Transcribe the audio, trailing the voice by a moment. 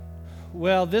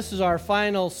Well, this is our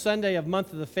final Sunday of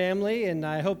Month of the Family, and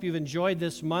I hope you've enjoyed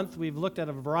this month. We've looked at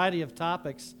a variety of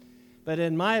topics, but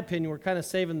in my opinion, we're kind of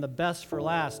saving the best for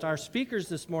last. Our speakers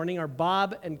this morning are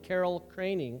Bob and Carole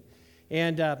Kraning,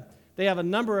 and they have a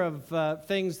number of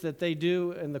things that they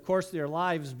do in the course of their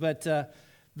lives, but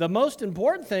the most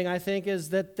important thing, I think,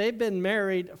 is that they've been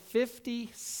married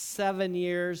 57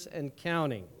 years and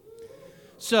counting.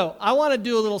 So I want to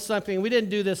do a little something. We didn't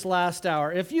do this last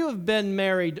hour. If you have been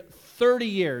married 30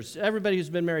 years, everybody who's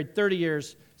been married 30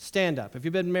 years, stand up. If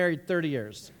you've been married 30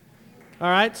 years. All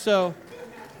right, so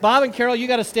Bob and Carole, you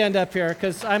got to stand up here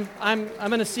because I'm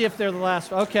going to see if they're the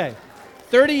last. Okay,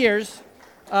 30 years.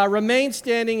 Remain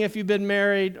standing if you've been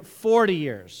married 40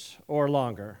 years or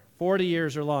longer. 40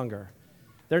 years or longer.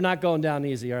 They're not going down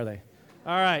easy, are they?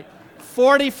 All right,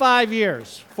 45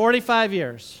 years. 45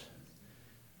 years.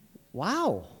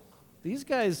 Wow, these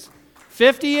guys,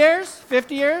 50 years?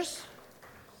 50 years?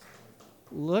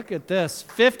 Look at this,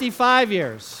 55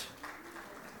 years.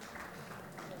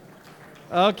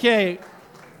 Okay,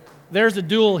 there's a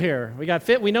duel here.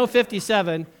 We know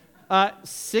 57.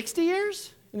 60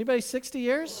 years? Anybody 60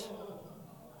 years?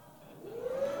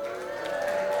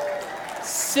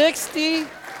 60?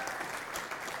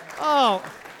 Oh,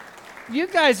 you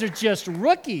guys are just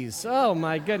rookies. Oh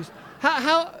my goodness.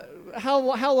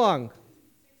 How long?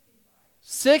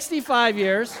 65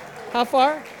 years. How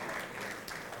far?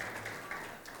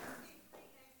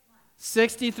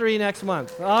 63 next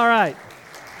month. All right.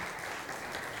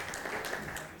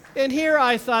 And here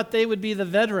I thought they would be the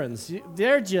veterans.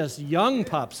 They're just young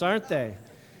pups, aren't they?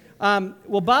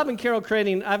 Well, Bob and Carole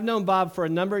Kraning, I've known Bob for a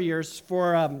number of years.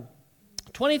 For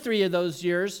 23 of those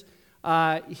years,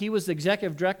 he was the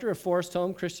executive director of Forest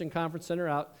Home Christian Conference Center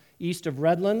out east of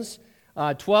Redlands.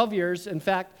 12 years. In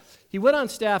fact, he went on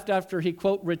staff after he,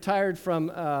 quote, retired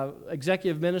from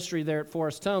executive ministry there at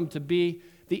Forest Home to be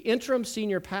the interim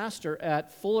senior pastor at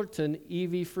Fullerton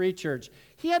EV Free Church.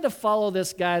 He had to follow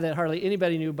this guy that hardly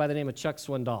anybody knew by the name of Chuck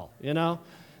Swindoll, you know?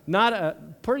 Not a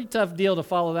pretty tough deal to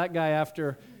follow that guy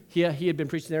after he had been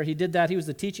preaching there. He did that. He was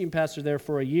the teaching pastor there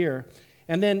for a year.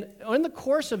 And then in the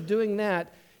course of doing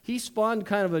that, he spawned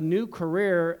kind of a new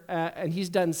career, and he's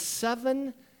done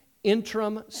 7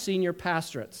 interim senior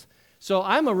pastorates. So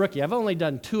I'm a rookie. I've only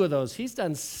done 2 of those. He's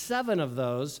done 7 of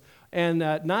those, and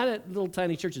not at little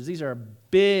tiny churches. These are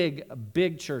big,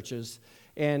 big churches,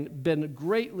 and been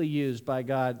greatly used by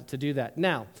God to do that.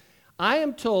 Now, I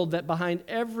am told that behind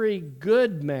every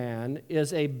good man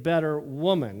is a better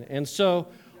woman. And so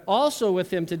also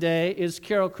with him today is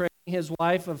Carole Kraning, his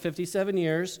wife of 57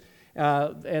 years.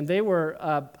 And they were,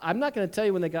 I'm not going to tell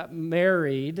you when they got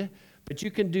married, but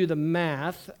you can do the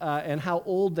math and how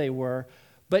old they were.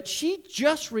 But she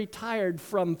just retired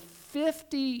from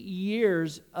 50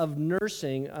 years of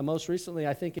nursing, most recently,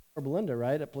 I think, in Yorba Linda,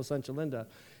 right, at Placentia Linda.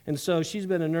 And so she's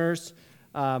been a nurse.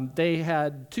 They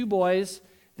had 2 boys.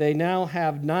 They now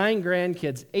have 9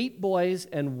 grandkids, 8 boys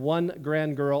and 1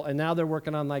 grandgirl, and now they're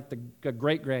working on like the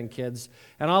great-grandkids.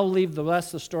 And I'll leave the rest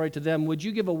of the story to them. Would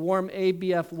you give a warm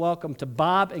ABF welcome to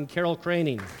Bob and Carole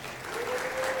Kraning?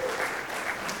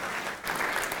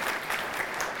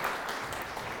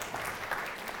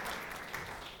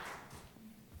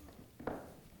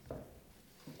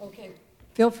 Okay,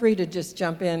 feel free to just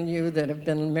jump in, you that have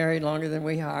been married longer than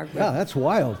we are. Yeah, that's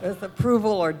wild. With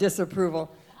approval or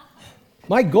disapproval.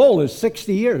 My goal is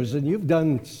 60 years, and you've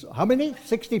done how many?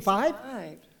 65?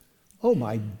 Right. Oh,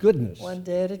 my goodness. One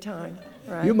day at a time,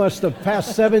 right? You must have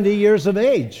passed 70 years of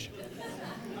age.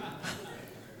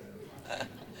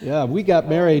 Yeah, we got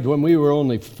married when we were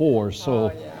only 4, so...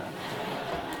 Oh,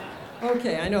 yeah.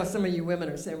 Okay, I know some of you women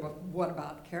are saying, well, what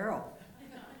about Carole?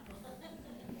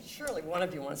 Surely one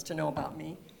of you wants to know about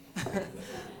me.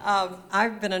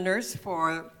 I've been a nurse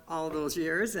for all those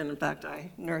years, and in fact,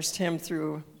 I nursed him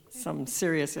through some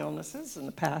serious illnesses in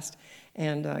the past,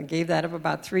 and gave that up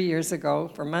about 3 years ago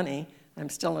for money. I'm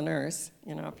still a nurse.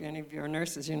 You know, if any of you are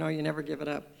nurses, you know you never give it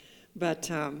up.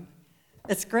 But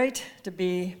it's great to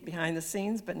be behind the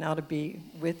scenes, but now to be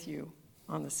with you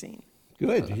on the scene.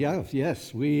 Good, yeah,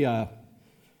 yes. We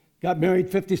got married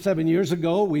 57 years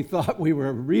ago. We thought we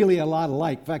were really a lot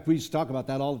alike. In fact, we used to talk about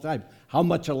that all the time, how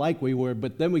much alike we were,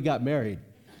 but then we got married.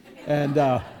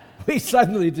 And we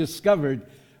suddenly discovered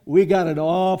we got an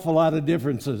awful lot of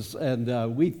differences,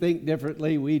 and we think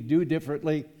differently, we do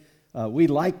differently, we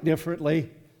like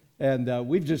differently, and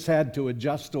we've just had to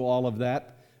adjust to all of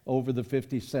that over the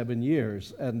 57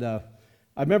 years. And I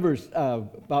remember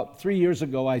about 3 years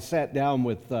ago, I sat down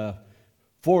with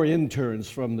 4 interns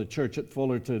from the church at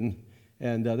Fullerton,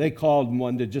 and they called and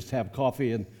wanted to just have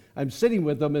coffee, and I'm sitting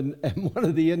with him, and one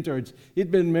of the interns,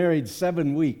 he'd been married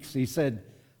 7 weeks. He said,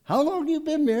 "How long have you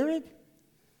been married?"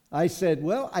 I said,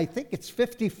 "Well, I think it's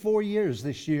 54 years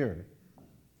this year."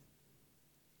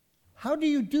 "How do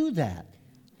you do that?"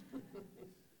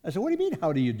 I said, "What do you mean,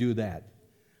 how do you do that?"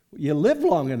 "You live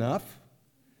long enough."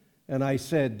 And I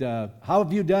said, how long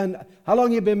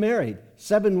have you been married?"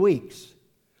 7 weeks.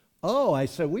 "Oh," I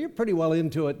said, "well, you're pretty well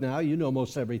into it now. You know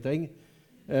most everything."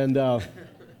 And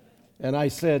I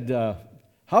said,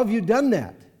 "How have you done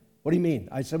that?" "What do you mean?"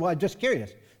 I said, "Well, I'm just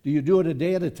curious. Do you do it a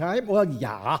day at a time?" "Well,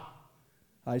 yeah."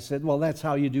 I said, "Well, that's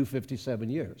how you do 57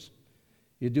 years.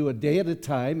 You do a day at a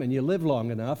time, and you live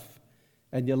long enough,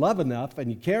 and you love enough,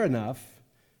 and you care enough,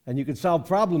 and you can solve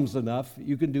problems enough,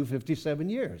 you can do 57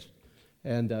 years.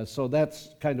 And so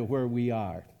that's kind of where we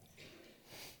are.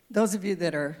 Those of you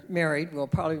that are married will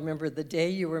probably remember the day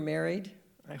you were married.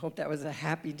 I hope that was a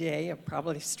happy day, a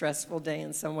probably stressful day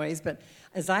in some ways. But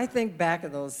as I think back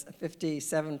of those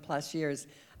 57 plus years,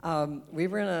 we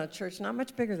were in a church not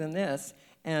much bigger than this,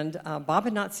 and Bob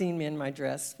had not seen me in my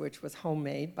dress, which was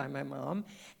homemade by my mom.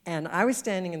 And I was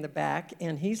standing in the back,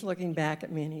 and he's looking back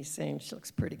at me, and he's saying, "She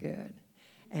looks pretty good.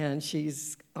 And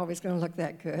she's always going to look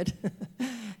that good.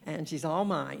 And she's all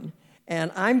mine."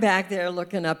 And I'm back there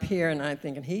looking up here, and I'm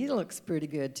thinking, he looks pretty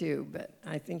good too, but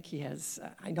I think he has,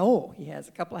 I know he has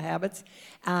a couple of habits,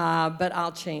 but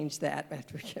I'll change that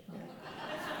after we get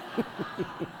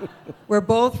married. We're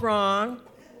both wrong.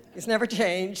 It's never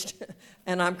changed,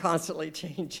 and I'm constantly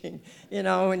changing. You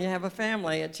know, when you have a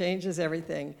family, it changes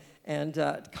everything, and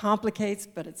it complicates,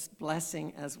 but it's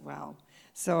blessing as well.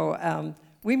 So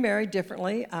we married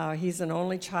differently. He's an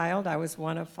only child. I was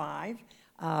one of 5.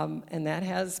 And that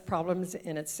has problems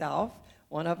in itself.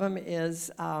 One of them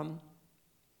is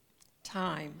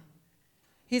time.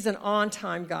 He's an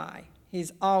on-time guy.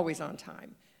 He's always on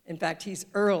time. In fact, he's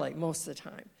early most of the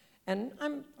time. And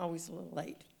I'm always a little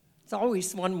late. It's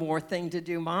always one more thing to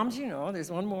do. Moms, you know, there's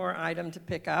one more item to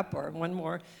pick up or one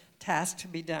more task to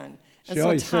be done. And she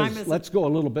always says, "Let's go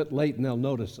a little bit late and they'll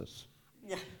notice us."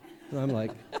 Yeah. And I'm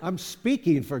like, I'm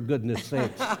speaking, for goodness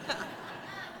sakes.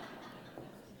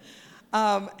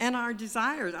 And our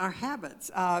desires, our habits.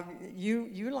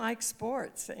 You like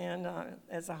sports and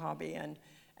as a hobby,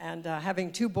 and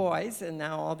having 2 boys and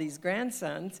now all these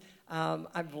grandsons,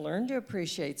 I've learned to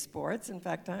appreciate sports. In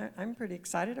fact, I'm pretty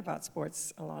excited about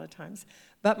sports a lot of times.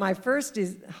 But my first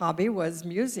hobby was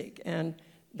music, and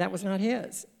that was not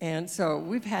his. And so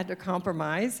we've had to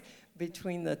compromise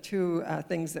between the 2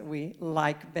 things that we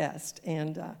like best.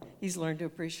 And he's learned to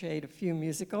appreciate a few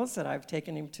musicals that I've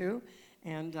taken him to.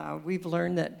 And we've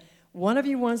learned that one of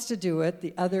you wants to do it,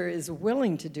 the other is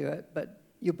willing to do it, but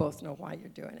you both know why you're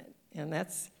doing it. And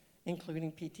that's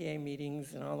including PTA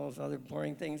meetings and all those other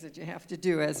boring things that you have to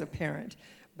do as a parent.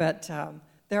 But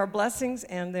there are blessings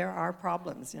and there are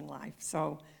problems in life.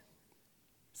 So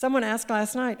someone asked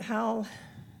last night, how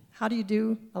do you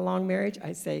do a long marriage?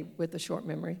 I say, with a short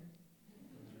memory.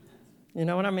 You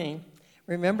know what I mean?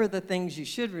 Remember the things you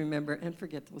should remember and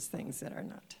forget those things that are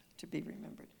not to be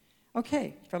remembered.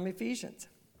 Okay, from Ephesians.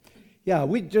 Yeah,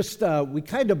 we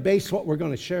kind of base what we're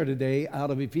going to share today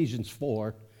out of Ephesians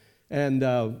 4, and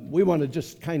we want to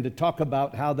just kind of talk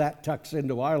about how that tucks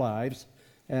into our lives,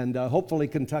 and hopefully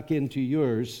can tuck into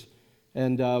yours.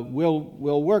 And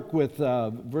we'll work with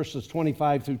verses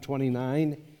 25 through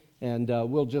 29, and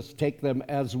we'll just take them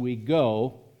as we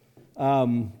go.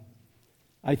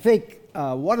 I think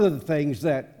one of the things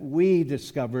that we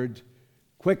discovered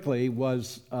quickly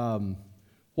was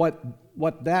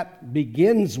what that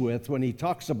begins with when he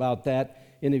talks about that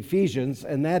in Ephesians,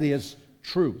 and that is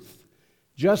truth.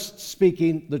 Just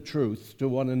speaking the truth to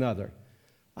one another.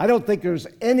 I don't think there's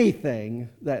anything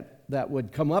that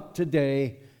would come up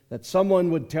today that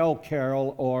someone would tell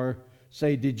Carole or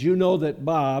say, "Did you know that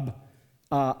Bob?"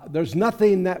 There's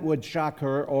nothing that would shock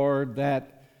her or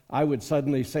that I would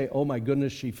suddenly say, "Oh my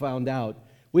goodness, she found out."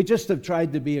 We just have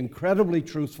tried to be incredibly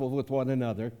truthful with one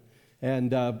another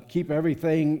and keep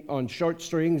everything on short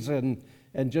strings and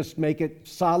just make it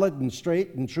solid and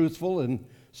straight and truthful. And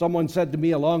someone said to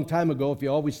me a long time ago, if you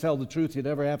always tell the truth, you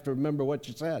never have to remember what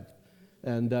you said.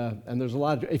 And there's a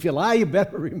lot if you lie, you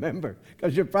better remember,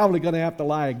 because you're probably going to have to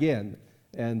lie again.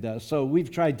 And so we've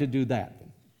tried to do that.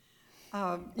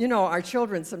 You know, our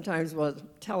children sometimes will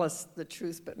tell us the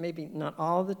truth, but maybe not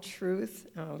all the truth.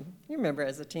 You remember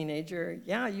as a teenager,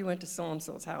 yeah, you went to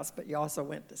so-and-so's house, but you also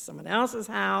went to someone else's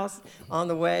house on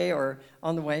the way or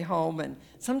on the way home. And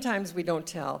sometimes we don't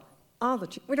tell all the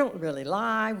truth. We don't really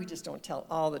lie. We just don't tell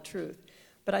all the truth.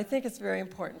 But I think it's very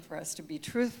important for us to be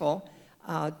truthful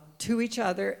to each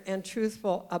other and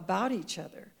truthful about each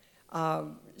other.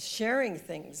 sharing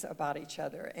things about each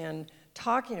other and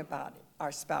talking about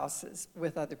our spouses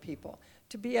with other people,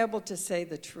 to be able to say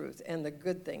the truth and the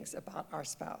good things about our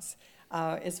spouse.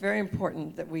 It's very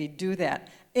important that we do that.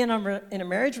 In a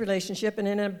marriage relationship and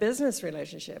in a business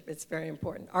relationship, it's very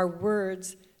important. Our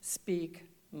words speak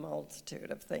a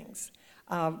multitude of things.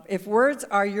 If words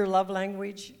are your love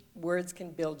language, words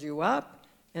can build you up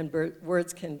and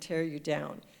words can tear you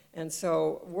down. And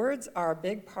so words are a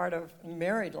big part of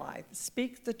married life.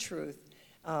 Speak the truth.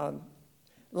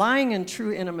 Lying and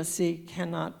true intimacy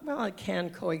it can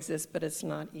coexist, but it's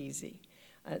not easy.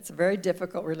 It's a very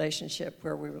difficult relationship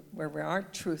where we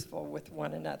aren't truthful with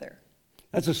one another.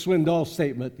 That's a Swindoll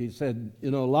statement. He said,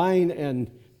 lying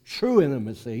and true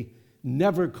intimacy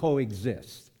never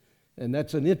coexist. And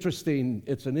it's an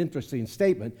interesting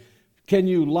statement. Can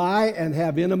you lie and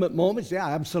have intimate moments? Yeah,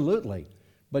 absolutely.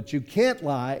 But you can't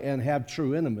lie and have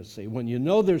true intimacy when you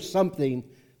know there's something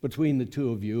between the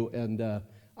two of you. And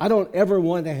I don't ever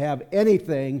want to have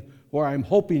anything where I'm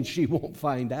hoping she won't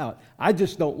find out. I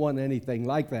just don't want anything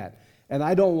like that. And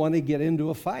I don't want to get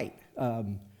into a fight.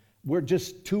 We're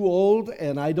just too old,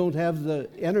 and I don't have the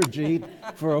energy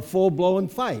for a full-blown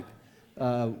fight.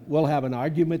 We'll have an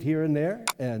argument here and there,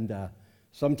 and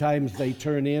sometimes they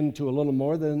turn into a little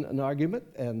more than an argument.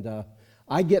 And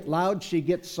I get loud, she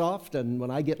gets soft, and when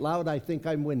I get loud, I think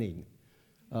I'm winning.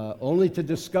 Only to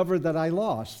discover that I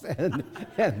lost. And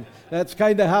that's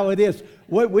kind of how it is.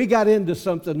 We got into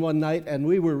something one night, and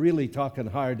we were really talking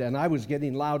hard, and I was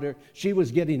getting louder, she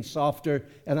was getting softer,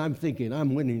 and I'm thinking,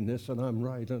 I'm winning this, and I'm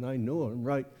right, and I know I'm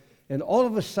right. And all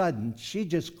of a sudden, she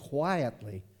just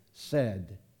quietly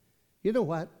said, you know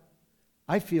what?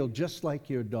 I feel just like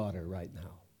your daughter right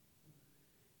now.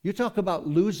 You talk about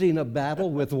losing a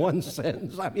battle with one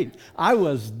sentence. I mean, I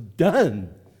was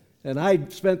done. And I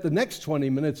spent the next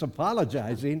 20 minutes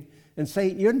apologizing and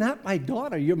saying, you're not my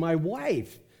daughter, you're my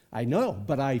wife. I know,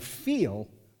 but I feel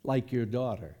like your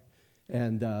daughter.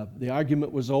 And the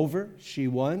argument was over. She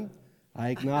won. I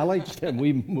acknowledged, and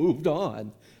we moved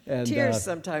on. And, tears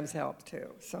sometimes help, too.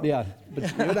 So. Yeah,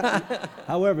 but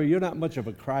however, you're not much of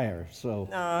a crier. So.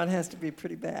 No, it has to be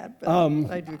pretty bad, but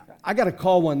I do cry. I got a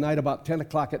call one night about 10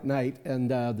 o'clock at night,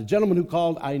 and the gentleman who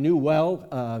called I knew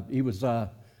well. He was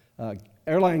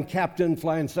airline captain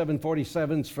flying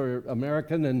 747s for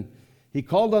American, and he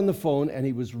called on the phone, and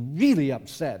he was really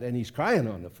upset, and he's crying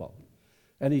on the phone.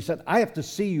 And he said, I have to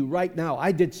see you right now.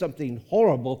 I did something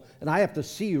horrible, and I have to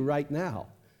see you right now.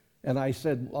 And I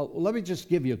said, well, let me just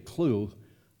give you a clue.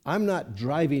 I'm not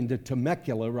driving to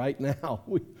Temecula right now.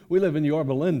 We live in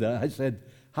Yorba Linda. I said,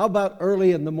 how about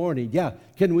early in the morning? Yeah,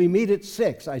 can we meet at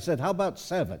 6? I said, how about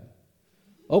 7?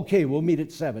 Okay, we'll meet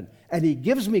at 7. And he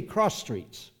gives me cross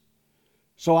streets.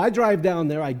 So I drive down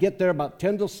there. I get there about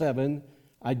 10 till 7.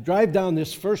 I drive down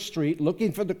this first street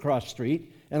looking for the cross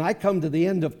street, and I come to the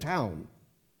end of town.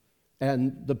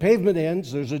 And the pavement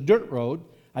ends. There's a dirt road.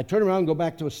 I turn around and go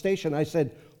back to a station. I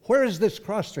said, where is this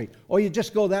cross street? Oh, you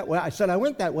just go that way. I said, I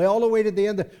went that way all the way to the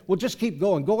end. Well, just keep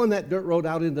going. Go on that dirt road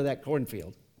out into that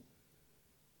cornfield.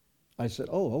 I said,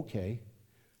 oh, okay.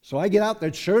 So I get out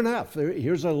there. Sure enough,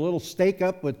 here's a little stake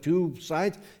up with 2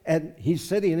 signs, and he's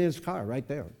sitting in his car right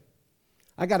there.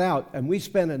 I got out, and we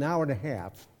spent an hour and a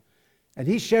half, and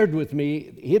he shared with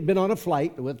me, he had been on a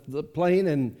flight with the plane,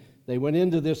 and they went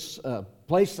into this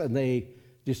place, and they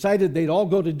decided they'd all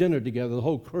go to dinner together, the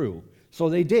whole crew. So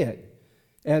they did.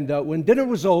 And when dinner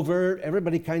was over,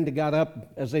 everybody kind of got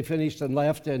up as they finished and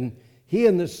left, and he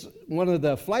and one of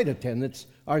the flight attendants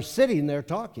are sitting there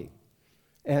talking.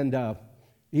 And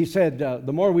he said,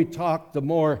 the more we talked, the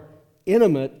more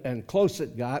intimate and close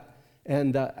it got.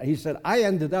 And he said, I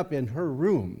ended up in her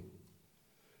room.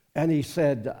 And he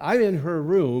said, I'm in her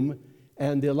room,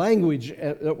 and the language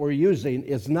that we're using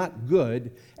is not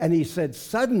good. And he said,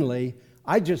 suddenly,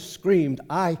 I just screamed,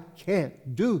 I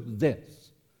can't do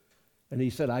this. And he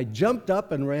said, I jumped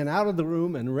up and ran out of the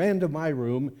room and ran to my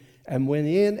room and went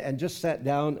in and just sat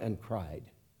down and cried.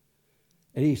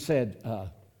 And he said,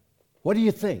 what do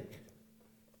you think?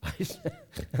 I said,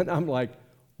 and I'm like,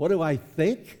 what do I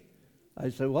think? I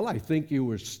said, well, I think you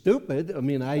were stupid. I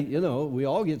mean, we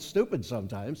all get stupid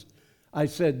sometimes. I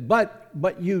said,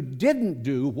 but you didn't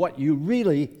do what you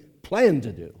really planned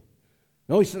to do.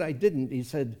 No, he said, I didn't. He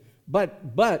said, but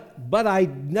I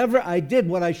did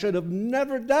what I should have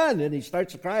never done. And he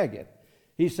starts to cry again.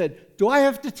 He said, do I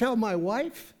have to tell my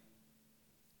wife?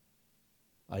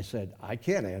 I said, I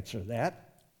can't answer that.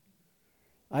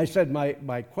 I said,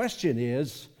 my question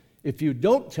is, if you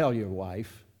don't tell your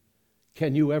wife,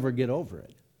 can you ever get over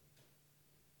it?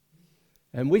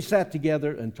 And we sat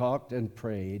together and talked and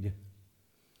prayed.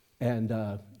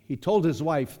 And He told his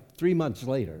wife 3 months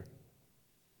later,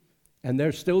 and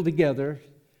they're still together.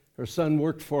 Her son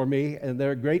worked for me, and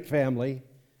they're a great family.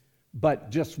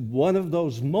 But just one of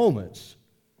those moments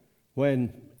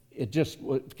when it just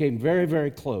came very,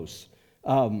 very close.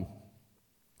 Out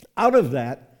of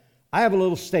that, I have a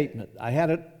little statement. I had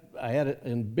it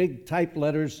in big type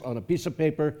letters on a piece of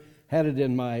paper, had it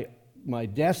in my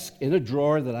desk in a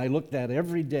drawer that I looked at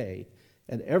every day.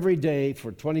 And every day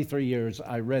for 23 years,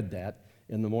 I read that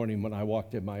in the morning when I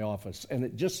walked in my office. And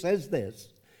it just says this: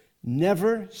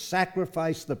 never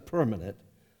sacrifice the permanent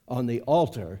on the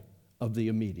altar of the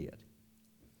immediate.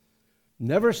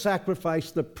 Never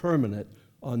sacrifice the permanent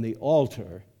on the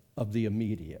altar of the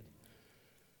immediate.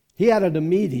 He had an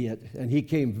immediate, and he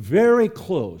came very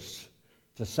close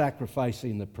to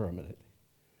sacrificing the permanent.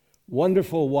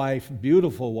 Wonderful wife,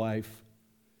 beautiful wife,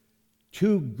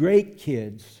 2 great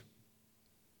kids,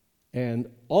 and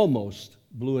almost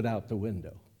blew it out the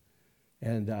window.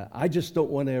 And I just don't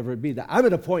want to ever be that. I'm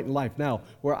at a point in life now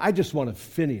where I just want to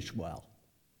finish well.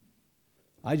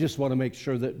 I just want to make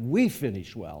sure that we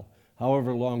finish well,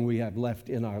 however long we have left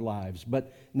in our lives.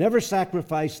 But never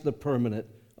sacrifice the permanent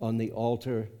on the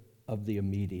altar of the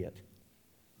immediate.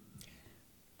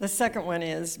 The second one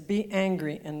is be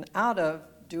angry. And out of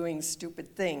doing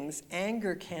stupid things,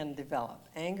 anger can develop.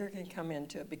 Anger can come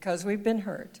into it because we've been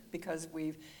hurt, because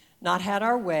we've not had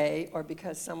our way, or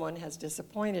because someone has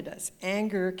disappointed us.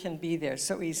 Anger can be there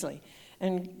so easily.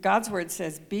 And God's word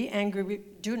says, be angry,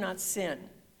 do not sin.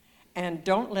 And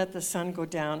don't let the sun go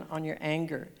down on your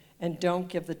anger. And don't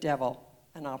give the devil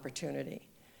an opportunity.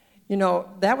 You know,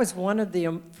 that was one of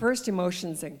the first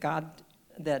emotions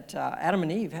that Adam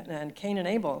and Eve and Cain and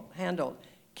Abel handled.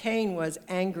 Cain was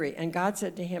angry, and God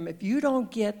said to him, if you don't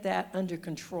get that under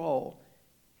control,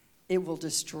 it will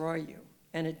destroy you.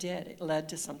 And it did. It led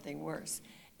to something worse.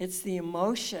 It's the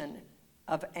emotion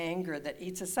of anger that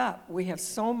eats us up. We have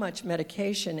so much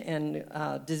medication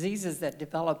and diseases that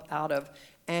develop out of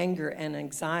anger and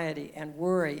anxiety and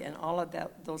worry and all of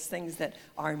those things that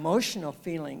are emotional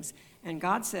feelings. And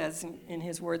God says in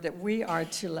his word that we are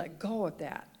to let go of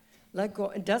that. Let go.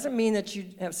 It doesn't mean that you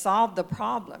have solved the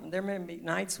problem. There may be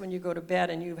nights when you go to bed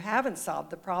and you haven't solved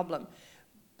the problem,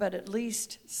 but at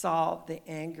least solve the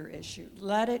anger issue.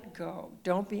 Let it go.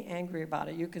 Don't be angry about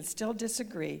it. You can still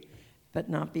disagree, but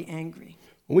not be angry.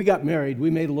 When we got married,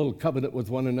 we made a little covenant with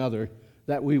one another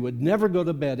that we would never go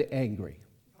to bed angry.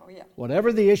 Oh, yeah.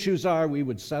 Whatever the issues are, we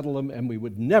would settle them, and we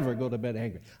would never go to bed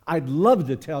angry. I'd love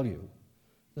to tell you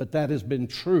that that has been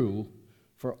true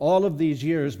for all of these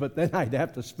years, but then I'd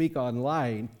have to speak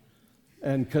online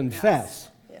and confess.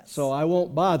 Yes. So I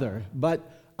won't bother. But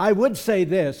I would say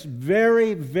this,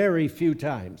 very, very few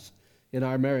times in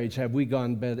our marriage have we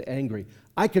gone to bed angry.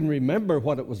 I can remember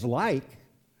what it was like,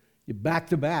 back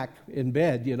to back in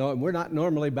bed, you know, and we're not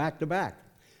normally back to back,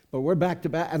 but we're back to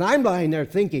back. And I'm lying there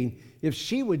thinking, if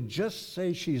she would just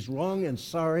say she's wrong and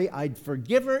sorry, I'd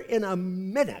forgive her in a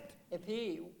minute. If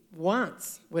he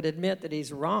once would admit that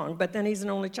he's wrong, but then he's an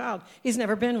only child. He's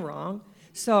never been wrong,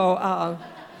 so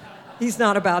he's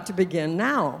not about to begin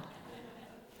now.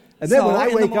 And then so when I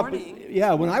wake up,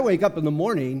 morning, when I wake up in the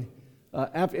morning,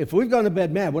 if we've gone to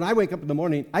bed mad, when I wake up in the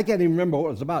morning, I can't even remember what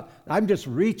it was about. I'm just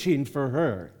reaching for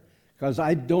her because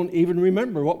I don't even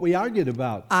remember what we argued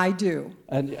about. I do,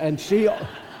 and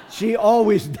she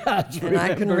always does. And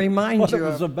I can remind what you it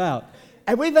was of- about.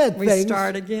 And we've had we things.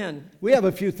 start again. We have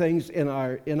a few things in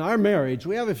our marriage.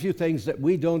 We have a few things that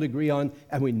we don't agree on,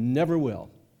 and we never will.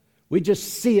 We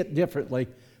just see it differently.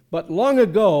 But long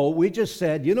ago, we just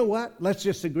said, you know what? Let's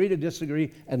just agree to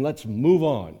disagree, and let's move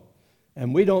on.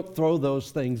 And we don't throw those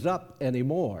things up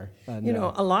anymore. And, You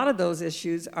know, a lot of those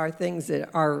issues are things that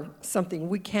are something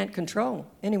we can't control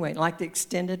anyway, like the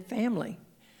extended family.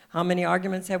 How many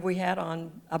arguments have we had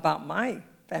about my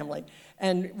family?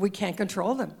 And we can't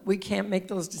control them. We can't make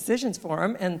those decisions for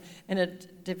them, and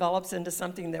it develops into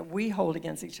something that we hold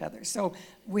against each other. So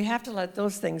we have to let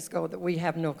those things go that we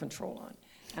have no control on,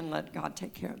 and let God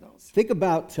take care of those. Think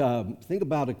about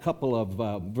a couple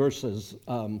of verses.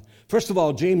 First of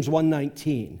all, James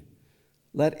 1:19.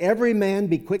 Let every man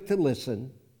be quick to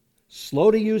listen,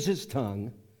 slow to use his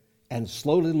tongue, and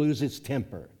slow to lose his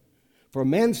temper. For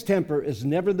man's temper is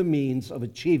never the means of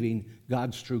achieving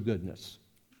God's true goodness.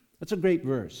 That's a great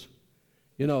verse.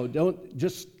 You know, don't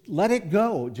just let it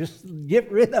go. Just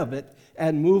get rid of it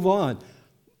and move on.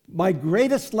 My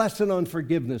greatest lesson on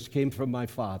forgiveness came from my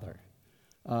father.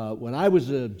 When I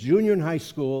was a junior in high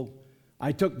school,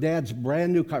 I took Dad's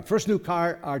brand new car, first new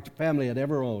car our family had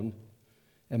ever owned,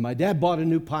 and my dad bought a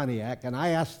new Pontiac, and I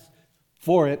asked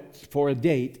for it for a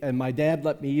date, and my dad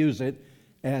let me use it,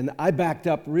 And I backed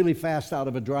up really fast out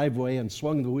of a driveway and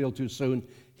swung the wheel too soon,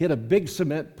 hit a big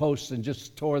cement post and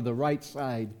just tore the right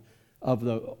side of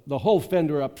the whole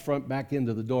fender up front back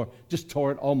into the door, just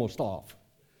tore it almost off.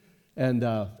 And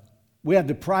we had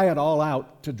to pry it all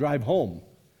out to drive home.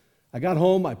 I got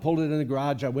home, I pulled it in the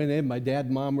garage, I went in, my dad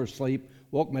and mom were asleep,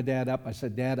 woke my dad up. I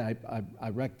said, Dad, I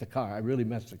wrecked the car. I really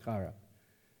messed the car up.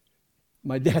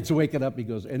 My dad's waking up, he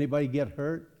goes, anybody get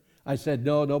hurt? I said,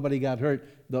 no, nobody got hurt.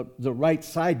 The right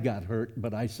side got hurt,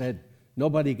 but I said,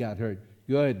 nobody got hurt.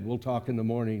 Good, we'll talk in the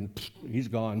morning. He's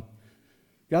gone.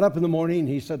 Got up in the morning,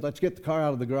 he said, let's get the car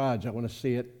out of the garage. I want to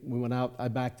see it. We went out, I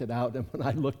backed it out, and when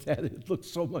I looked at it, it looked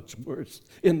so much worse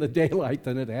in the daylight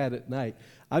than it had at night.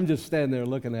 I'm just standing there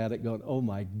looking at it going, oh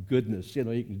my goodness. You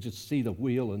know, you can just see the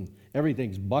wheel and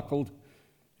everything's buckled.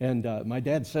 And my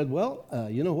dad said, well,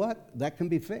 you know what? That can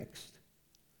be fixed.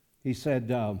 He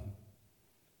said,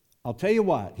 I'll tell you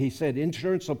what. He said,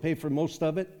 insurance will pay for most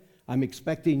of it. I'm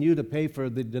expecting you to pay for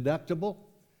the deductible,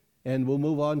 and we'll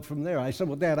move on from there. I said,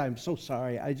 well, Dad, I'm so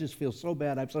sorry. I just feel so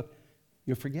bad.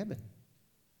 You're forgiven.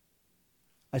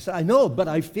 I said, I know, but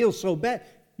I feel so bad.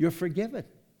 You're forgiven.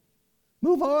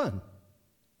 Move on.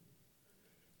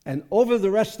 And over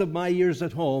the rest of my years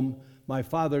at home, my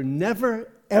father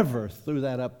never, ever threw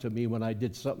that up to me when I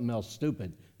did something else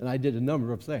stupid. And I did a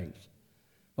number of things.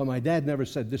 But my dad never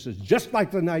said, this is just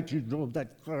like the night you drove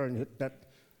that car and hit that.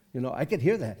 You know, I could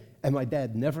hear that. And my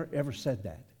dad never, ever said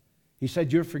that. He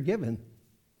said, you're forgiven,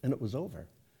 and it was over.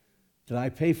 Did I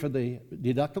pay for the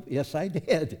deductible? Yes, I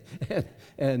did.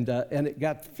 and it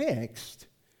got fixed.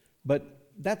 But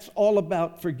that's all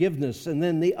about forgiveness. And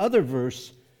then the other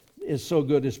verse is so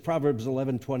good is Proverbs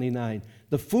 11:29.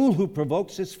 The fool who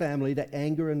provokes his family to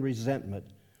anger and resentment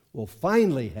will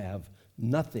finally have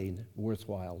nothing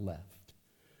worthwhile left.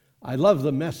 I love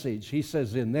the message. He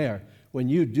says in there, when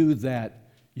you do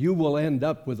that, you will end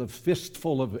up with a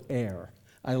fistful of air.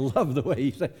 I love the way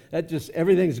he said that. Just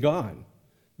everything's gone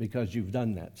because you've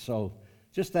done that. So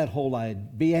just that whole line,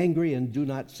 be angry and do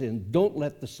not sin. Don't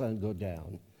let the sun go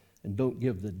down, and don't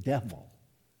give the devil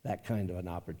that kind of an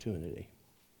opportunity.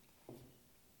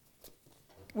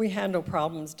 We handle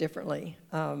problems differently.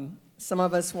 Some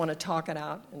of us want to talk it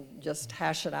out and just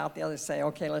hash it out. The others say,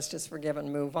 okay, let's just forgive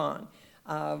and move on.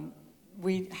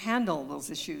 We handle those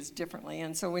issues differently,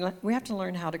 and so we have to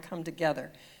learn how to come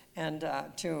together and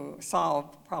to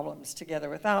solve problems together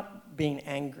without being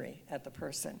angry at the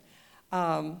person.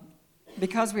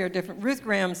 Because we are different, Ruth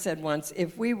Graham said once,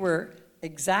 if we were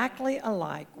exactly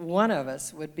alike, one of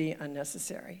us would be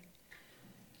unnecessary.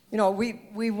 You know,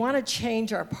 we want to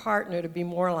change our partner to be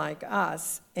more like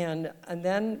us, and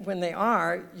then when they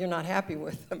are, you're not happy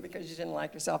with them because you didn't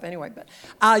like yourself anyway. But,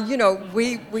 you know,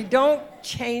 we don't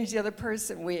change the other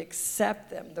person. We accept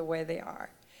them the way they are.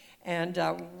 And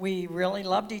we really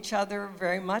loved each other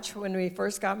very much when we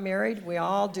first got married. We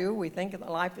all do. We think that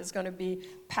life is going to be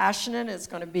passionate. It's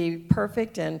going to be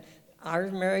perfect, and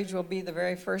our marriage will be the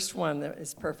very first one that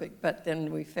is perfect. But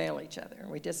then we fail each other,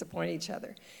 and we disappoint each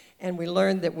other. And we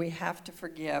learn that we have to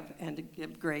forgive and to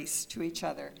give grace to each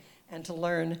other and to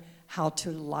learn how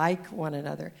to like one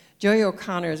another. Joey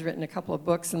O'Connor has written a couple of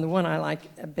books, and the one I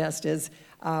like best is,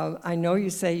 I know you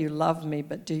say you love me,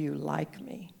 but do you like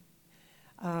me?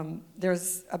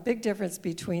 There's a big difference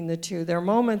between the two. There are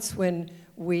moments when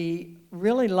we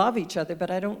really love each other,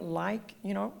 but I don't like,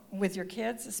 you know, with your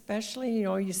kids especially, you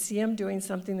know, you see them doing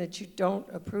something that you don't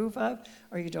approve of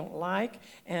or you don't like,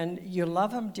 and you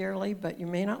love them dearly, but you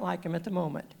may not like them at the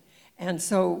moment. And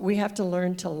so we have to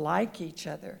learn to like each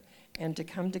other and to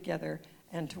come together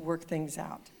and to work things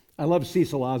out. I love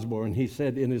Cecil Osborne. He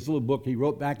said in his little book he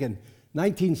wrote back in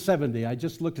 1970, I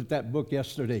just looked at that book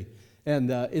yesterday, and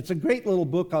it's a great little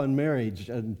book on marriage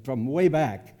and from way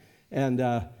back. And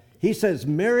he says,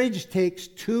 marriage takes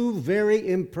two very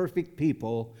imperfect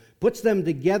people, puts them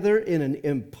together in an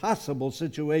impossible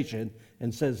situation,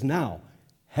 and says, now,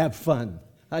 have fun.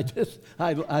 I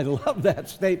love that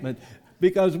statement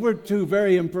because we're two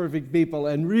very imperfect people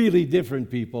and really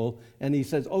different people. And he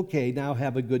says, okay, now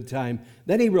have a good time.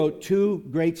 Then he wrote two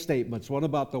great statements, one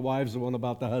about the wives and one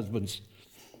about the husbands.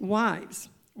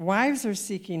 Wives are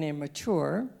seeking a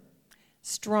mature,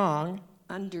 strong,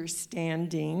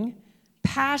 understanding,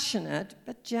 passionate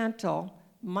but gentle,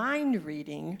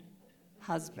 mind-reading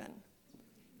husband.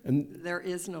 And there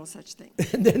is no such thing.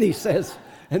 And then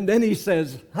he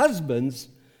says, husbands,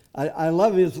 I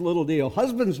love his little deal.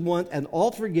 Husbands want an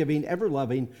all-forgiving,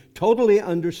 ever-loving, totally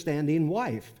understanding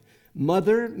wife.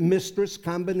 Mother, mistress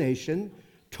combination,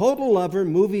 total lover,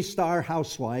 movie star,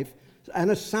 housewife,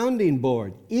 and a sounding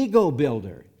board, ego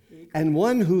builder. and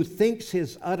one who thinks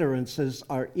his utterances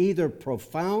are either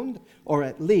profound or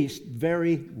at least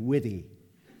very witty.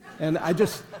 And I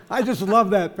just love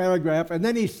that paragraph. And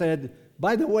then he said,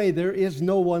 by the way, there is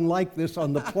no one like this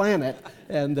on the planet.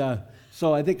 And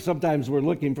so I think sometimes we're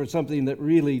looking for something that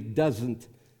really doesn't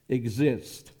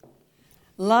exist.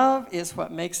 Love is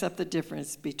what makes up the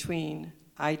difference between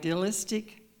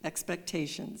idealistic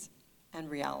expectations and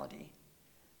reality.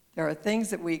 There are things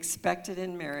that we expected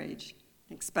in marriage,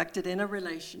 expected in a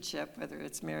relationship, whether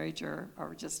it's marriage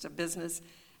or just a business,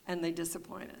 and they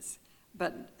disappoint us.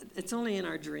 But it's only in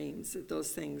our dreams that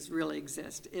those things really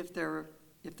exist. If they're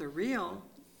real,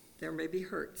 there may be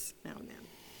hurts now and then.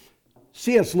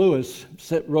 C.S. Lewis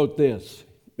wrote this,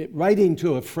 writing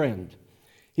to a friend.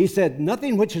 He said,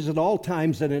 "Nothing which is at all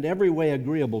times and in every way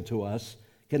agreeable to us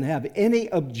can have any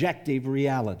objective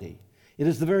reality. It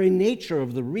is the very nature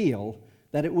of the real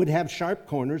that it would have sharp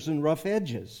corners and rough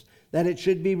edges, that it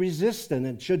should be resistant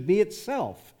and should be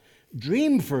itself.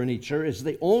 Dream furniture is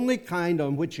the only kind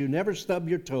on which you never stub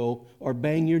your toe or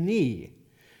bang your knee.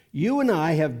 You and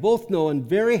I have both known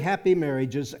very happy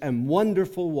marriages and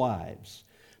wonderful wives,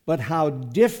 but how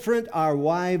different our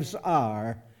wives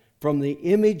are from the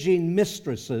imaging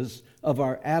mistresses of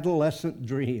our adolescent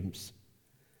dreams."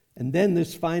 And then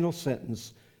this final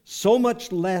sentence, "So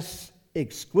much less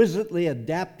exquisitely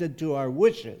adapted to our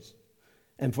wishes,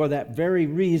 and for that very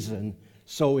reason,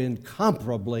 so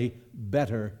incomparably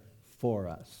better for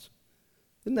us."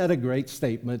 Isn't that a great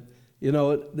statement? You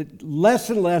know, less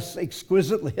and less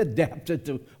exquisitely adapted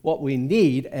to what we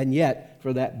need, and yet,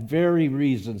 for that very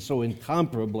reason, so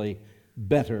incomparably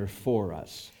better for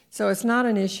us. So it's not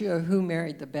an issue of who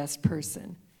married the best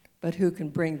person, but who can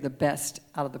bring the best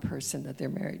out of the person that they're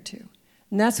married to.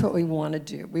 And that's what we want to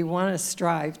do. We want to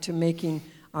strive to making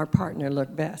our partner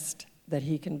look best that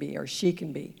he can be or she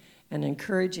can be, and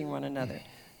encouraging one another.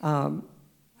 I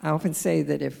often say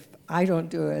that if I don't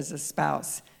do it as a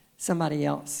spouse, somebody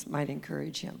else might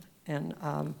encourage him. And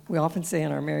we often say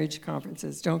in our marriage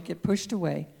conferences, don't get pushed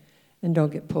away and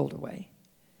don't get pulled away.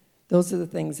 Those are the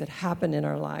things that happen in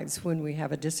our lives. When we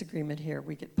have a disagreement here,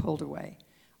 we get pulled away,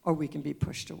 or we can be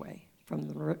pushed away from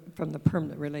the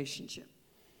permanent relationship.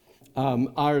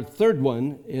 Our third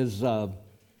one is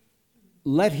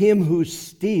let him who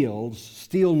steals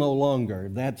steal no longer.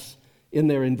 That's in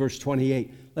there in verse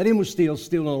 28. Let him who steals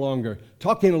steal no longer.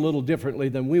 Talking a little differently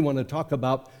than we want to talk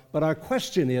about, but our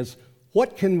question is,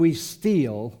 what can we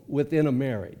steal within a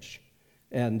marriage?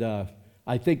 And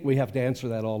I think we have to answer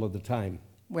that all of the time.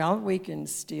 Well, we can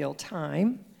steal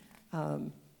time.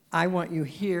 I want you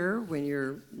here when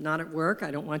you're not at work.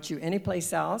 I don't want you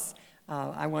anyplace else.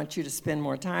 I want you to spend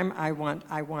more time. I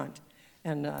want.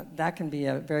 And that can be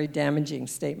a very damaging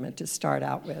statement to start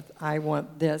out with. I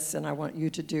want this, and I want you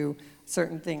to do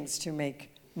certain things to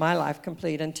make my life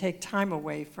complete and take time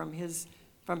away from his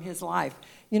life.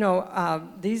 You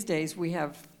know, these days we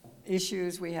have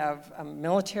issues. We have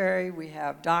military, we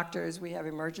have doctors, we have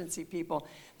emergency people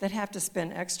that have to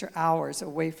spend extra hours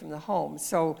away from the home.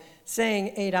 So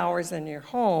saying 8 hours in your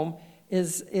home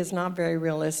is not very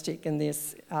realistic in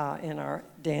in our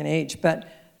day and age. But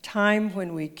time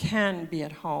when we can be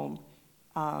at home,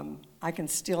 I can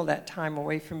steal that time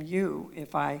away from you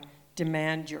if I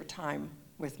demand your time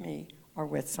with me or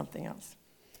with something else.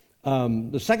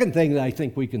 The second thing that I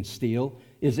think we can steal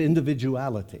is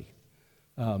individuality.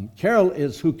 Carole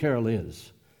is who Carole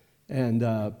is. And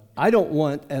I don't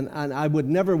want, and I would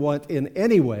never want in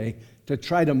any way to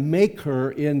try to make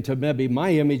her into maybe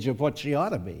my image of what she ought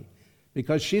to be,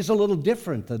 because she's a little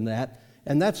different than that,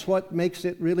 and that's what makes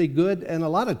it really good and a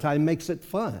lot of time makes it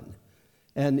fun.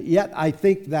 And yet I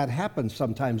think that happens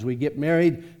sometimes. We get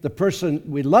married,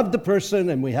 we love the person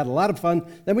and we had a lot of fun,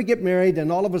 then we get married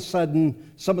and all of a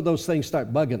sudden some of those things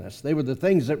start bugging us. They were the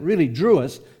things that really drew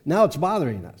us, now it's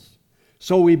bothering us.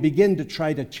 So we begin to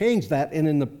try to change that, and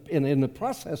in the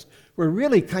process, we're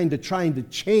really kind of trying to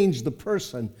change the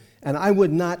person, and I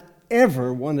would not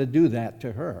ever want to do that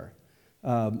to her.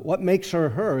 What makes her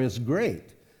her is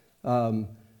great.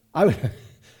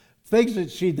 Things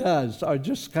that she does are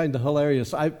just kind of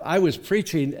hilarious. I was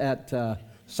preaching at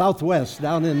Southwest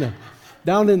down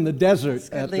in the desert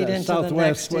at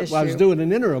Southwest. I was doing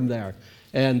an interim there,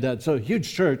 and it's a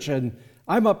huge church, and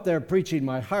I'm up there preaching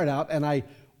my heart out, and I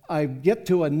get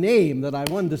to a name that I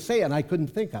wanted to say, and I couldn't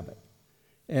think of it.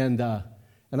 And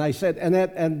I said,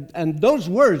 and those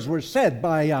words were said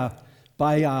by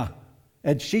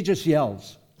and she just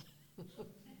yells.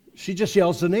 She just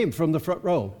yells the name from the front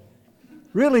row,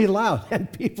 really loud,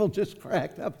 and people just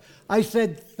cracked up. I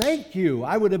said, "Thank you.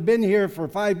 I would have been here for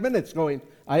 5 minutes going,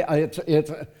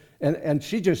 and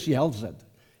she just yells it."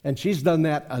 And she's done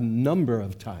that a number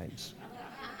of times.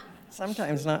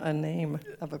 Sometimes not a name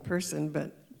of a person,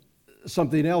 but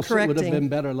Something else that would have correcting. been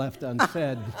better left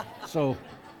unsaid. So,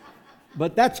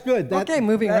 but that's good. Okay,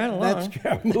 moving right along.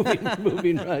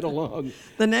 Moving right along.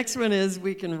 The next one is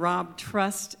we can rob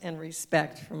trust and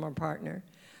respect from our partner.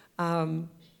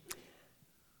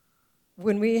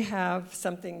 When we have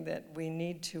something that we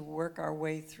need to work our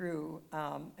way through,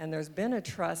 and there's been a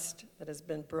trust that has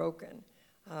been broken,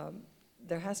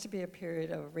 there has to be a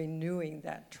period of renewing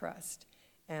that trust.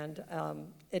 And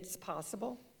it's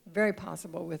possible, very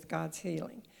possible with God's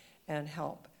healing and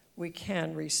help. We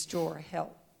can restore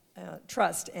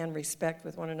trust and respect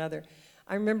with one another.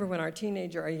 I remember when our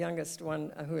teenager, our youngest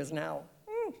one, who is now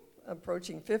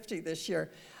approaching 50 this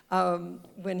year,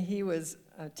 when he was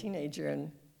a teenager,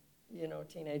 and you know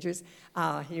teenagers,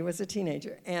 he was a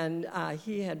teenager, and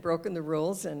he had broken the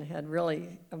rules and had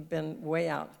really been way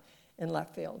out in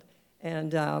left field.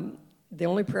 And the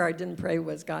only prayer I didn't pray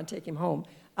was, God, take him home.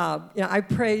 I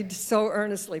prayed so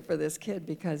earnestly for this kid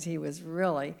because he was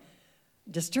really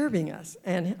disturbing us,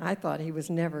 and I thought he was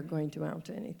never going to amount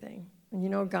to anything. And you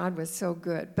know, God was so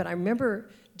good. But I remember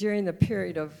during the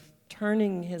period of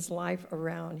turning his life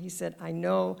around, he said, I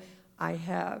know I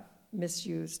have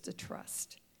misused the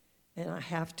trust, and I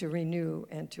have to renew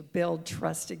and to build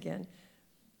trust again,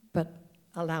 but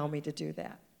allow me to do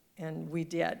that. And we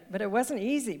did. But it wasn't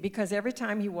easy, because every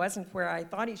time he wasn't where I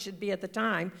thought he should be at the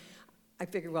time, I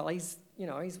figured, well, he's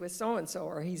with so-and-so,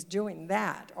 or he's doing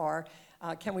that, or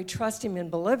can we trust him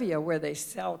in Bolivia where they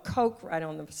sell Coke right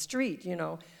on the street,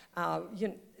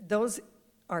 those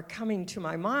are coming to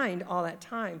my mind all that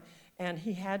time, and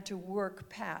he had to work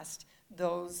past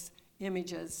those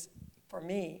images for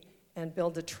me and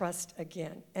build a trust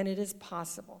again. And it is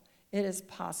possible. It is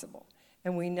possible.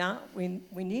 And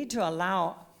we need to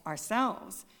allow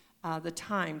ourselves the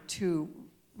time to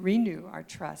renew our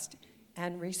trust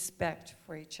and respect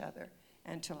for each other,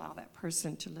 and to allow that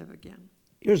person to live again.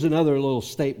 Here's another little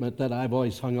statement that I've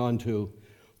always hung on to.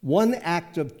 One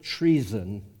act of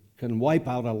treason can wipe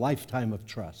out a lifetime of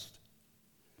trust.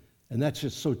 And that's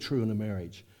just so true in a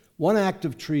marriage. One act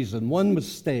of treason, one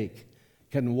mistake,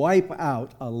 can wipe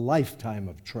out a lifetime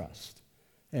of trust.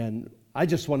 And I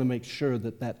just want to make sure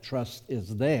that that trust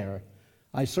is there.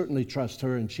 I certainly trust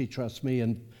her, and she trusts me.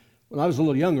 And when I was a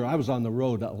little younger, I was on the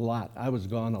road a lot. I was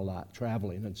gone a lot,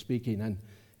 traveling and speaking.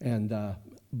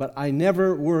 But I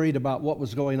never worried about what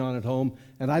was going on at home,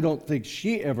 and I don't think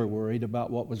she ever worried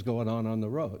about what was going on the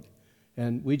road.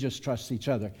 And we just trust each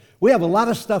other. We have a lot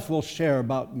of stuff we'll share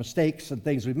about mistakes and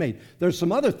things we've made. There's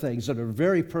some other things that are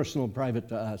very personal and private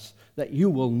to us that you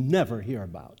will never hear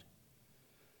about.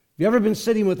 Have you ever been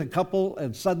sitting with a couple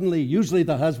and suddenly, usually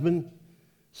the husband,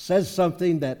 says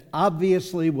something that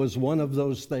obviously was one of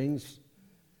those things?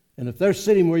 And if they're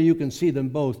sitting where you can see them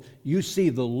both, you see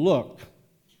the look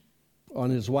on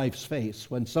his wife's face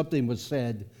when something was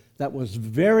said that was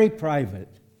very private,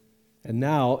 and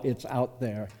now it's out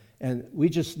there. And we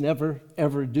just never,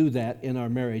 ever do that in our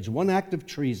marriage. One act of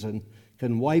treason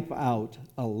can wipe out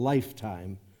a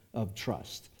lifetime of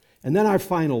trust. And then our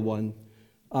final one,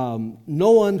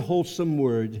 no unwholesome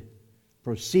word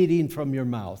proceeding from your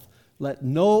mouth. Let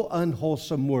no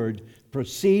unwholesome word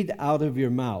proceed out of your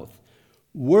mouth.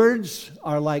 Words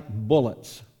are like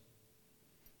bullets.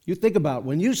 You think about it,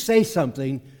 when you say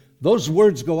something, those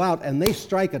words go out and they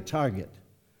strike a target.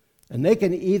 And they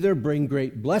can either bring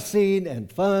great blessing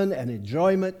and fun and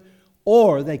enjoyment,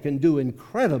 or they can do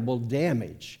incredible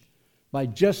damage by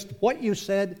just what you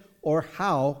said or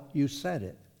how you said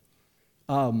it.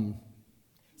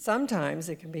 Sometimes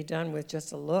it can be done with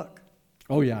just a look.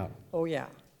 Oh, yeah. Oh, yeah.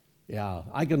 Yeah,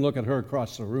 I can look at her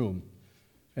across the room,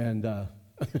 and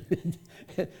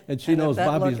and she knows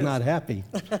Bobby's not happy.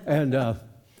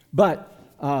 But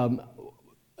a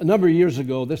number of years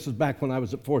ago, this is back when I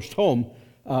was at Forced Home,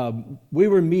 we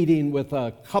were meeting with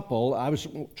a couple. I was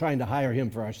trying to hire him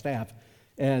for our staff,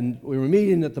 and we were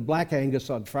meeting at the Black Angus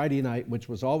on Friday night, which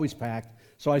was always packed.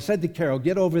 So I said to Carole,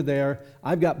 get over there.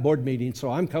 I've got board meetings,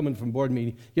 so I'm coming from board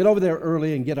meeting. Get over there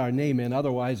early and get our name in,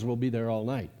 otherwise we'll be there all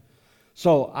night.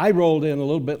 So I rolled in a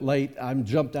little bit late. I'm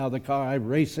jumped out of the car. I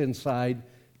race inside.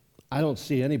 I don't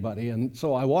see anybody. And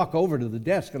so I walk over to the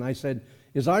desk, and I said,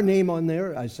 is our name on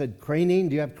there? I said, Kraning,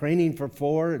 do you have Kraning for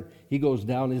 4? And he goes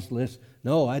down his list.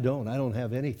 No, I don't. I don't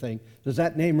have anything. Does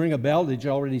that name ring a bell? Did you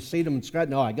already see them and scratch?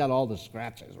 No, I got all the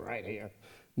scratches right here.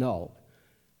 No.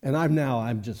 And I'm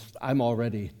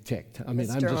already ticked. I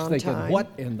mean, I'm just thinking, what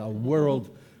in the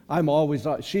world?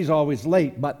 She's always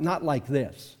late, but not like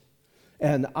this.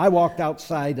 And I walked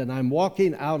outside, and I'm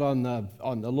walking out on the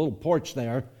little porch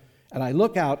there, and I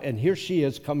look out, and here she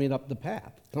is coming up the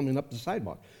path. coming up the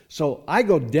sidewalk. So I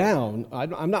go down.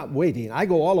 I'm not waiting. I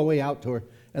go all the way out to her,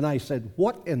 and I said,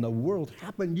 "What in the world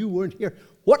happened? You weren't here.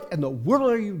 What in the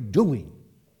world are you doing?"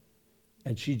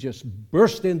 And she just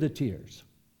burst into tears.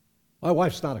 My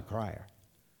wife's not a crier.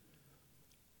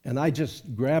 And I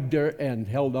just grabbed her and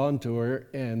held on to her,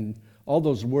 and all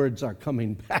those words are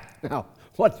coming back now.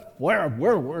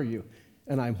 Where were you?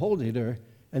 And I'm holding her,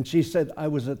 and she said, "I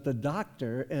was at the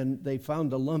doctor, and they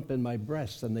found a lump in my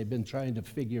breast, and they've been trying to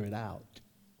figure it out."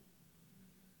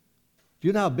 Do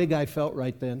you know how big I felt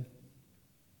right then?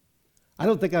 I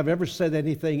don't think I've ever said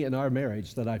anything in our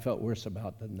marriage that I felt worse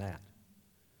about than that.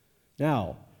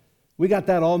 Now, we got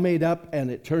that all made up,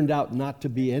 and it turned out not to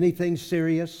be anything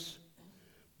serious.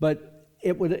 But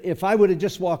if I would have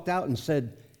just walked out and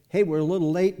said, "Hey, we're a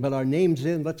little late, but our name's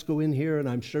in, let's go in here, and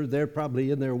I'm sure they're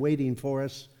probably in there waiting for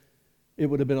us," it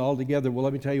would have been all together. "Well,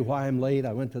 let me tell you why I'm late.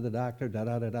 I went to the doctor,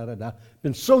 da-da-da-da-da-da."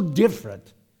 Been so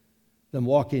different than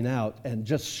walking out and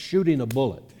just shooting a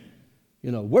bullet.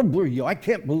 You know, "Where were you? I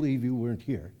can't believe you weren't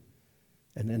here."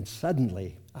 And then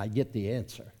suddenly I get the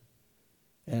answer.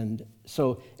 And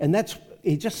that's,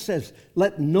 he just says,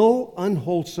 "Let no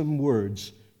unwholesome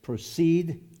words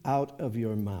proceed out of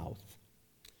your mouth."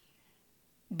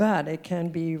 But it can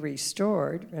be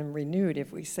restored and renewed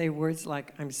if we say words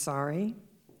like, "I'm sorry,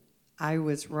 I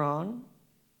was wrong,"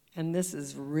 and this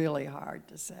is really hard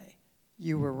to say.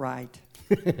 "You were right."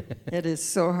 It is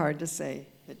so hard to say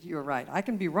that you're right. I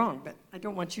can be wrong, but I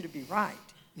don't want you to be right,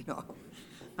 you know.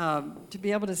 To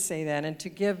be able to say that and to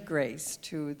give grace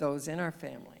to those in our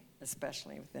family,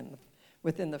 especially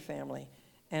within the family,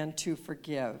 and to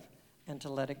forgive and to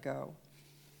let it go.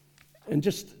 And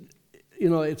just, you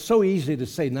know, it's so easy to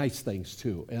say nice things,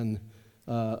 too. And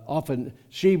often,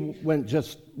 she went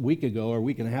just a week ago or a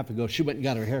week and a half ago, she went and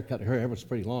got her hair cut. Her hair was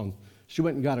pretty long. She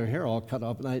went and got her hair all cut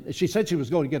off. And she said she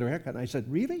was going to get her hair cut. And I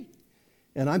said, "Really?"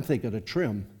 And I'm thinking a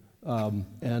trim.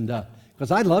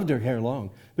 Because I loved her hair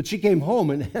long. But she came home,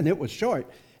 and it was short.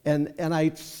 And I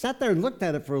sat there and looked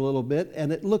at it for a little bit,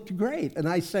 and it looked great. And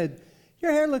I said,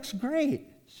 "Your hair looks great."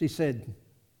 She said,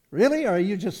 "Really, or are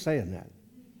you just saying that?"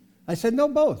 I said, "No,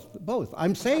 both.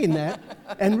 I'm saying that,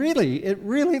 and really, it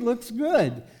really looks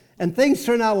good. And things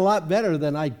turn out a lot better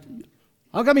than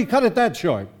how come you cut it that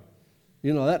short?"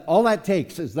 You know, all that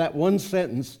takes is that one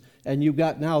sentence, and you've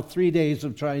got now 3 days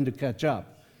of trying to catch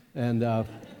up. And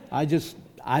I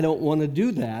don't want to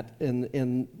do that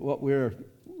in what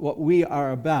we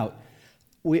are about.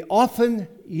 We often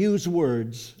use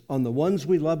words on the ones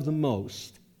we love the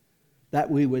most that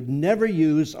we would never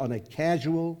use on a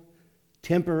casual,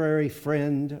 temporary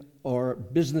friend or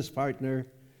business partner.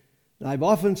 And I've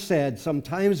often said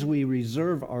sometimes we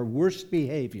reserve our worst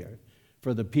behavior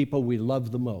for the people we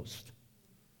love the most.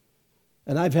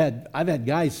 And I've had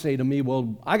guys say to me,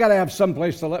 "Well, I got to have some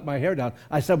place to let my hair down."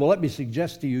 I said, "Well, let me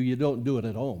suggest to you, you don't do it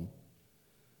at home."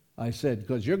 I said,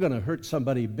 "Because you're going to hurt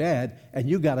somebody bad, and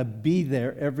you got to be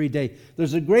there every day."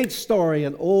 There's a great story.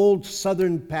 An old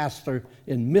Southern pastor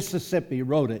in Mississippi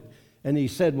wrote it. And he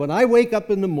said, "When I wake up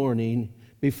in the morning,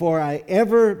 before I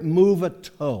ever move a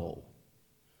toe,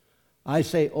 I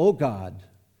say, 'Oh God,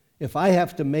 if I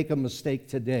have to make a mistake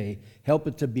today, help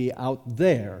it to be out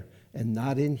there and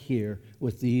not in here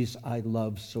with these I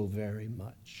love so very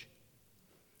much.'"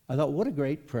 I thought, what a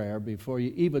great prayer before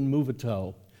you even move a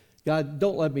toe. God,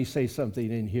 don't let me say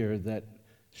something in here that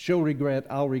she'll regret,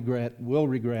 I'll regret, will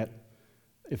regret.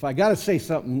 If I got to say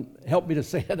something, help me to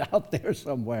say it out there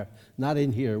somewhere, not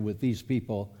in here with these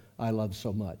people I love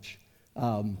so much.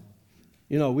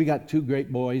 You know, we got 2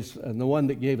 great boys, and the one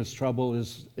that gave us trouble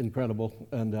is incredible.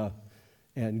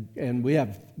 And we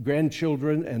have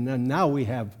grandchildren, and then now we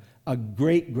have a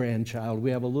great-grandchild.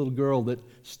 We have a little girl that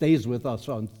stays with us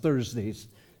on Thursdays.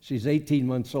 She's 18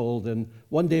 months old, and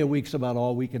 1 day a week's about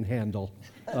all we can handle.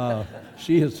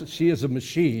 She is a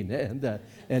machine,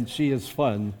 and she is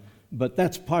fun. But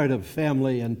that's part of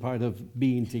family and part of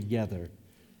being together.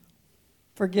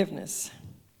 Forgiveness.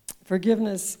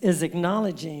 Forgiveness is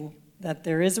acknowledging that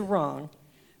there is a wrong,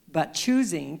 but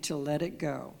choosing to let it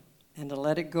go, and to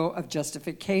let it go of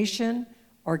justification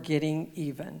or getting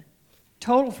even.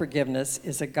 Total forgiveness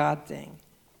is a God thing,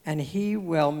 and He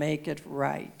will make it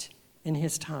right in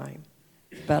His time.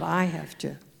 But I have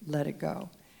to let it go.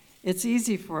 It's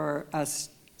easy for us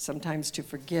sometimes to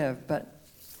forgive, but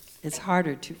it's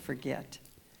harder to forget.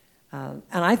 And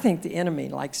I think the enemy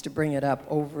likes to bring it up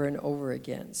over and over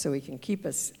again so he can keep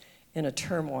us in a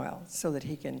turmoil, so that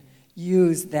he can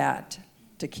use that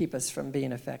to keep us from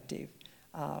being effective,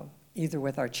 either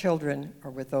with our children or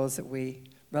with those that we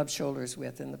rub shoulders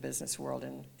with in the business world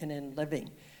and in living.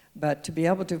 But to be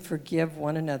able to forgive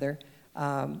one another,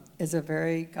 is a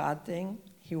very God thing.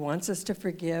 He wants us to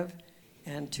forgive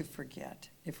and to forget,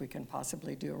 if we can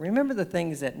possibly do. Remember the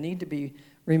things that need to be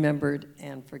remembered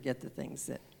and forget the things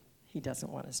that he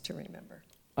doesn't want us to remember.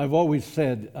 I've always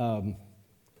said,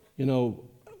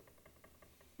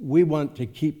 we want to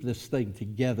keep this thing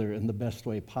together in the best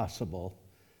way possible.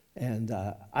 And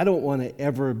I don't want to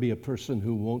ever be a person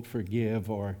who won't forgive,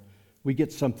 or we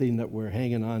get something that we're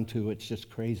hanging on to. It's just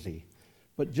crazy.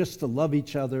 But just to love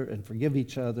each other and forgive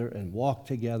each other and walk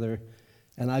together.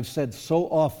 And I've said so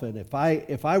often, if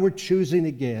I were choosing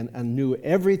again and knew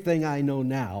everything I know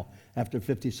now after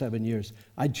 57 years,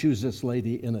 I'd choose this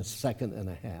lady in a second and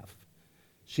a half.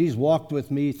 She's walked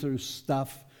with me through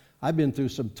stuff. I've been through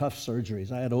some tough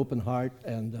surgeries. I had open heart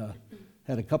and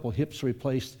had a couple hips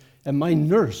replaced. And my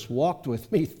nurse walked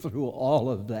with me through all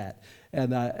of that.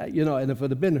 And, and if it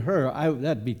had been her,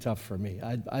 that'd be tough for me.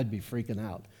 I'd be freaking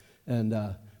out.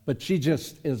 But she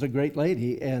just is a great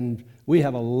lady, and we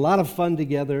have a lot of fun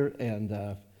together,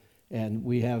 and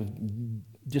we have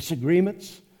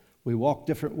disagreements. We walk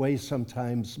different ways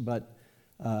sometimes, but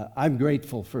I'm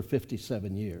grateful for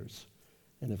 57 years.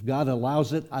 And if God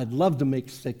allows it, I'd love to make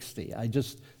 60.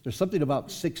 There's something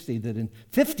about 60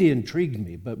 50 intrigued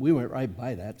me, but we went right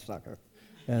by that sucker.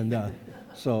 And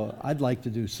so I'd like to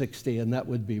do 60, and that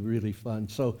would be really fun.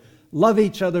 So love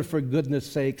each other for goodness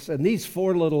sakes. And these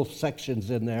 4 little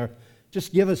sections in there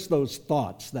just give us those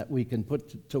thoughts that we can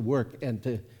put to work and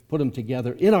to put them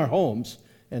together in our homes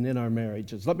and in our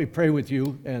marriages. Let me pray with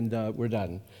you, and we're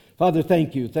done. Father,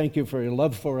 thank you. Thank you for your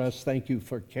love for us. Thank you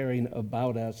for caring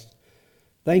about us.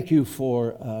 Thank you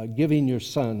for giving your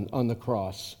Son on the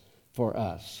cross for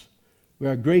us. We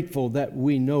are grateful that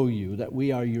we know you, that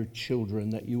we are your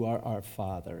children, that you are our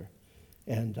Father,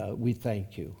 and we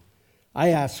thank you. I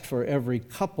ask for every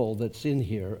couple that's in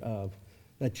here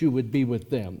that you would be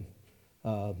with them.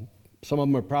 Some of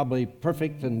them are probably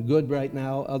perfect and good right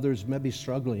now. Others may be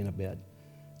struggling a bit.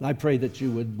 And I pray that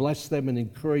you would bless them and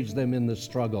encourage them in the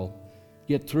struggle.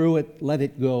 Get through it, let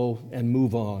it go, and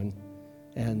move on.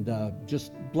 And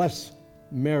just bless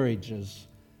marriages.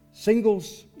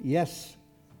 Singles, yes.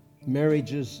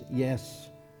 Marriages, yes.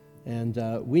 And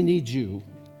we need you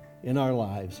in our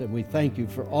lives. And we thank you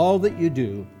for all that you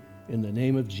do in the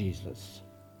name of Jesus.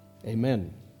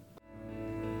 Amen.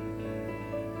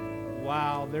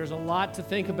 Wow, there's a lot to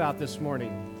think about this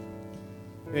morning.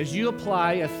 As you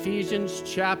apply Ephesians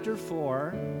chapter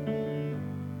 4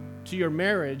 to your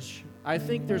marriage, I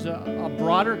think there's a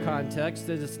broader context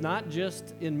that it's not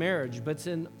just in marriage, but it's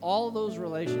in all those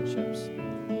relationships.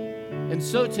 And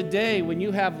so today, when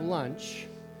you have lunch,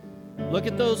 look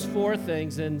at those 4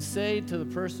 things and say to the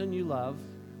person you love,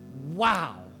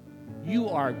 wow, you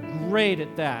are great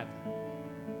at that.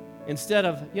 Instead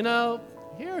of,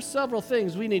 here are several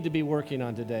things we need to be working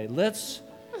on today. Let's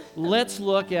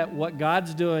look at what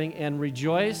God's doing and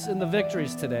rejoice in the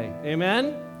victories today.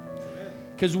 Amen?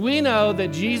 Because we know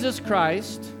that Jesus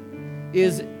Christ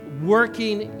is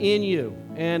working in you.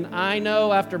 And I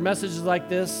know after messages like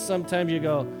this, sometimes you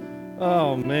go,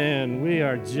 oh man, we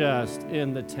are just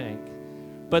in the tank.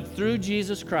 But through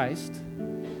Jesus Christ,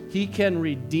 he can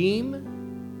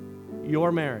redeem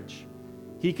your marriage.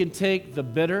 He can take the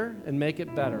bitter and make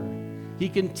it better. He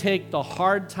can take the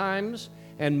hard times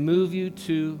and move you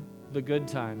to the good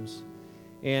times.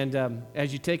 And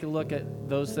as you take a look at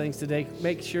those things today,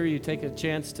 make sure you take a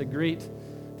chance to greet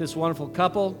this wonderful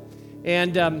couple.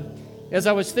 And as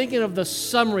I was thinking of the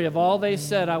summary of all they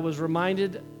said, I was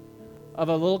reminded of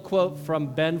a little quote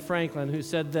from Ben Franklin, who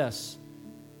said this: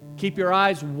 keep your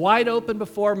eyes wide open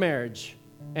before marriage,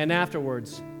 and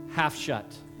afterwards half shut.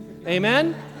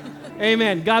 Amen?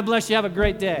 Amen. God bless you. Have a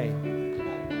great day.